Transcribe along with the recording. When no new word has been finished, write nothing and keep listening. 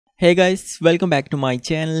Hey guys, welcome back to my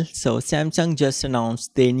channel. So Samsung just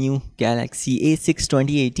announced their new Galaxy A6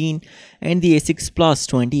 2018 and the A6 Plus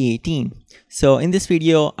 2018. So in this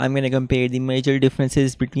video, I'm going to compare the major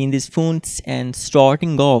differences between these phones and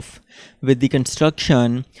starting off with the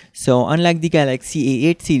construction. So unlike the Galaxy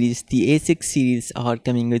A8 series, the A6 series are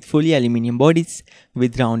coming with fully aluminum bodies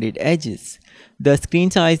with rounded edges. The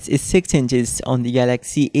screen size is 6 inches on the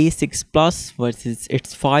Galaxy A6 Plus versus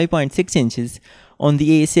its 5.6 inches on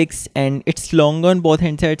the A6, and it's long on both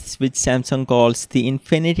handsets, which Samsung calls the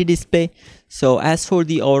Infinity Display. So as for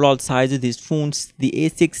the overall size of these phones, the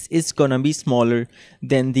A6 is gonna be smaller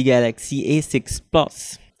than the Galaxy A6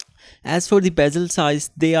 Plus. As for the bezel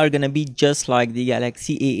size, they are gonna be just like the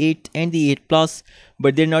Galaxy A8 and the 8 Plus,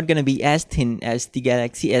 but they're not gonna be as thin as the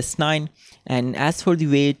Galaxy S9. And as for the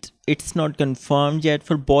weight, it's not confirmed yet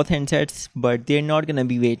for both handsets, but they're not gonna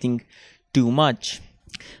be weighing too much.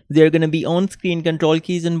 There are going to be on-screen control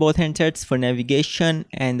keys on both handsets for navigation,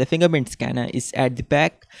 and the fingerprint scanner is at the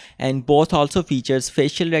back, and both also features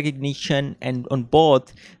facial recognition, and on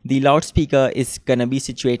both the loudspeaker is going to be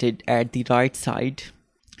situated at the right side.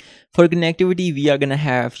 For connectivity, we are going to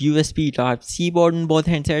have USB Type-C port on both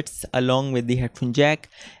handsets along with the headphone jack,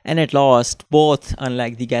 and at last, both,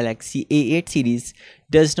 unlike the Galaxy A8 series,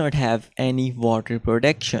 does not have any water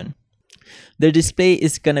protection. The display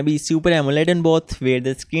is gonna be Super AMOLED on both, where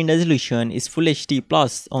the screen resolution is Full HD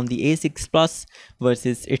Plus on the A6 Plus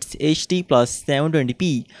versus its HD Plus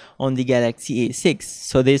 720p on the Galaxy A6.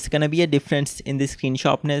 So there's gonna be a difference in the screen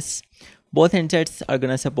sharpness. Both handsets are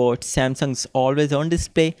gonna support Samsung's always-on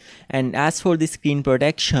display, and as for the screen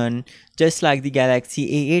protection, just like the Galaxy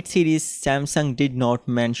A8 series, Samsung did not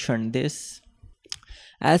mention this.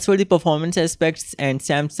 As for the performance aspects, and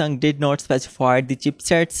Samsung did not specify the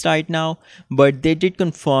chipsets right now, but they did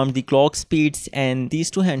confirm the clock speeds, and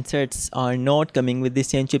these two handsets are not coming with the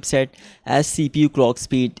same chipset, as CPU clock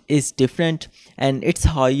speed is different and it's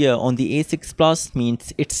higher on the A6 Plus,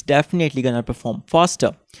 means it's definitely gonna perform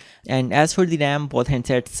faster. And as for the RAM, both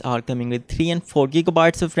handsets are coming with 3 and 4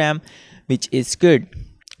 GB of RAM, which is good.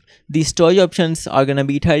 The storage options are gonna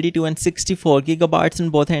be 32 and 64 GB on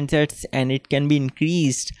both handsets, and it can be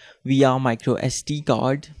increased via micro SD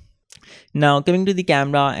card. Now coming to the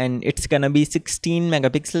camera, and it's gonna be 16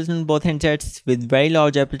 megapixels on both handsets with very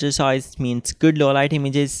large aperture size, means good low light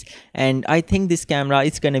images, and I think this camera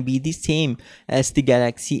is gonna be the same as the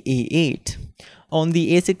Galaxy A8. On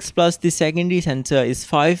the A6 Plus, the secondary sensor is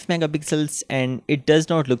 5 megapixels, and it does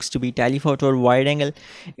not look to be telephoto or wide angle.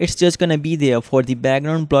 It's just gonna be there for the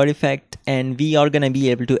background blur effect, and we are gonna be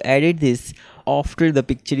able to edit this after the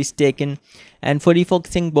picture is taken. And for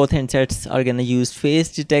refocusing, both handsets are gonna use face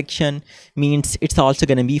detection, means it's also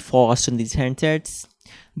gonna be fast on these handsets.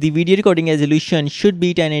 The video recording resolution should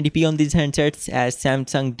be 1080p on these handsets, as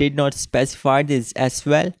Samsung did not specify this as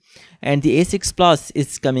well. And the A6 Plus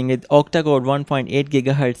is coming with octa-core 1.8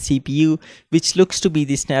 GHz CPU, which looks to be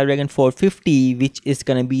the Snapdragon 450, which is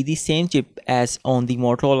gonna be the same chip as on the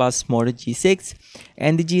Motorola's Moto G6.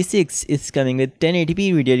 And the G6 is coming with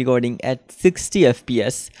 1080p video recording at 60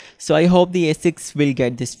 fps. So I hope the A6 will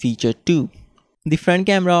get this feature too. The front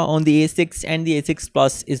camera on the A6 and the A6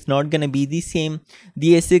 Plus is not gonna be the same.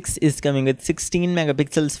 The A6 is coming with 16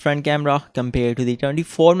 megapixels front camera compared to the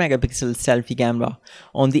 24 megapixel selfie camera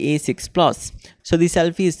on the A6 Plus. So the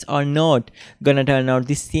selfies are not gonna turn out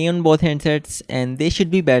the same on both handsets, and they should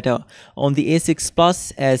be better on the A6 Plus,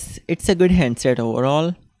 as it's a good handset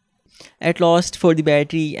overall. At last, for the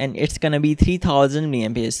battery, and it's gonna be 3000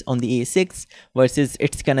 mAh on the A6 versus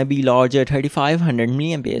it's gonna be larger 3500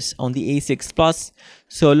 mAh on the A6 Plus.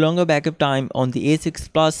 So longer backup time on the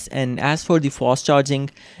A6 Plus. And as for the fast charging,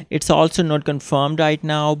 it's also not confirmed right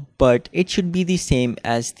now, but it should be the same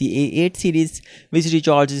as the A8 series, which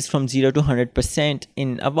recharges from 0 to 100%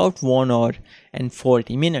 in about 1 hour and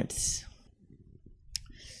 40 minutes.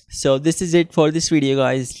 So this is it for this video,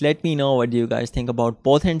 guys. Let me know what you guys think about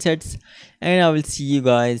both handsets, and I will see you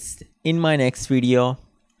guys in my next video.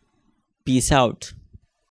 Peace out.